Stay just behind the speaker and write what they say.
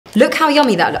Look how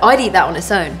yummy that looks. I'd eat that on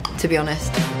its own, to be honest.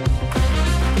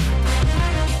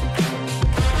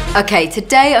 Okay,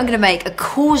 today I'm gonna make a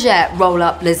courgette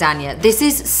roll-up lasagna. This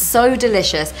is so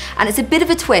delicious, and it's a bit of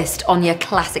a twist on your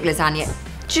classic lasagna.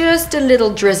 Just a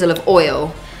little drizzle of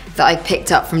oil that I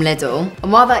picked up from Lidl.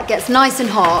 And while that gets nice and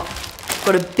hot, I've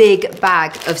got a big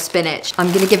bag of spinach.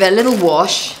 I'm gonna give it a little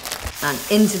wash and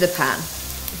into the pan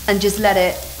and just let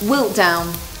it wilt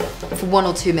down for 1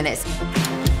 or 2 minutes.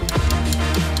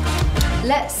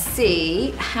 Let's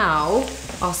see how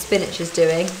our spinach is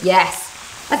doing. Yes.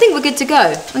 I think we're good to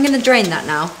go. I'm gonna drain that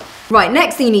now. Right,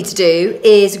 next thing you need to do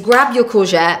is grab your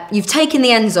courgette. You've taken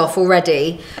the ends off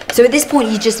already, so at this point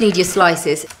you just need your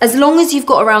slices. As long as you've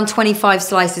got around 25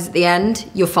 slices at the end,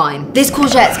 you're fine. This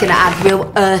courgette's gonna add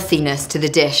real earthiness to the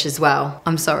dish as well.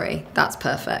 I'm sorry, that's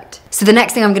perfect. So the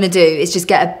next thing I'm gonna do is just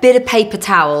get a bit of paper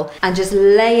towel and just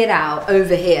lay it out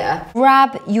over here.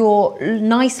 Grab your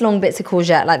nice long bits of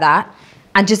courgette like that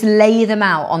and just lay them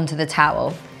out onto the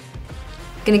towel.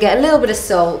 Gonna get a little bit of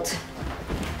salt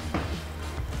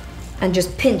and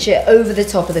just pinch it over the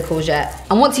top of the courgette.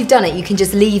 And once you've done it, you can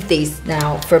just leave these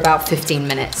now for about 15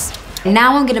 minutes.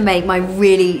 Now I'm gonna make my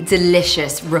really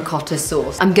delicious ricotta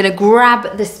sauce. I'm gonna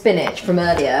grab the spinach from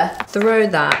earlier, throw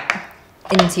that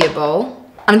into your bowl.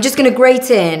 And I'm just gonna grate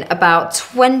in about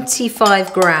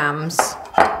 25 grams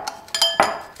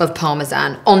of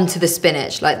Parmesan onto the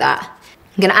spinach like that.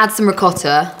 I'm gonna add some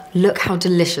ricotta. Look how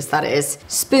delicious that is.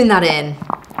 Spoon that in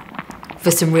for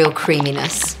some real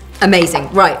creaminess. Amazing.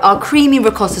 Right, our creamy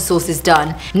ricotta sauce is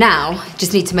done. Now,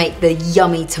 just need to make the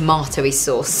yummy tomatoey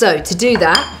sauce. So to do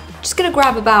that, just gonna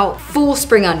grab about 4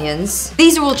 spring onions.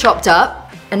 These are all chopped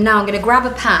up. And now I'm gonna grab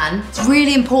a pan. It's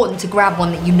really important to grab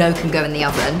one that you know can go in the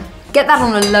oven. Get that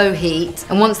on a low heat.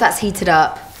 And once that's heated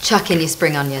up, chuck in your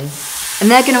spring onions.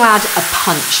 And they're gonna add a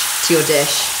punch to your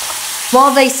dish.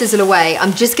 While they sizzle away,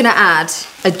 I'm just gonna add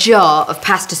a jar of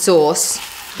pasta sauce,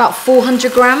 about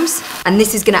 400 grams, and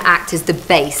this is gonna act as the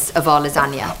base of our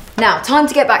lasagna. Now, time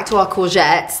to get back to our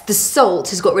courgettes. The salt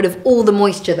has got rid of all the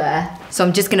moisture there, so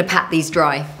I'm just gonna pat these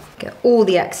dry. Get all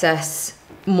the excess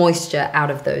moisture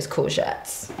out of those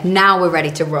courgettes. Now we're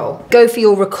ready to roll. Go for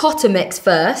your ricotta mix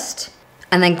first,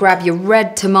 and then grab your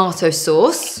red tomato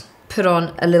sauce. Put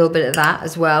on a little bit of that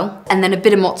as well. And then a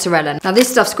bit of mozzarella. Now this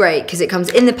stuff's great because it comes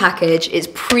in the package, it's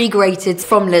pre-grated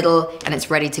from Lidl, and it's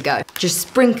ready to go. Just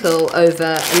sprinkle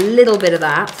over a little bit of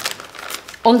that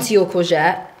onto your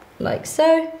courgette, like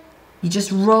so. You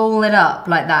just roll it up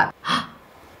like that.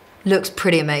 Looks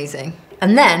pretty amazing.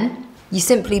 And then you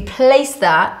simply place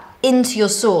that into your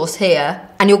sauce here,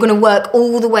 and you're gonna work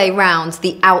all the way around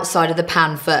the outside of the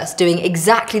pan first, doing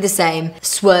exactly the same,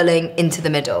 swirling into the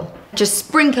middle. Just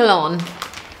sprinkle on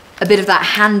a bit of that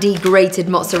handy grated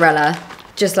mozzarella,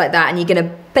 just like that, and you're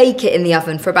gonna bake it in the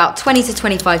oven for about 20 to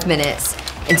 25 minutes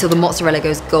until the mozzarella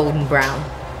goes golden brown.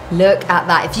 Look at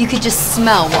that. If you could just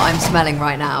smell what I'm smelling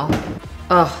right now.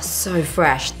 Oh, so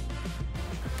fresh.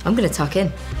 I'm gonna tuck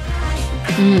in.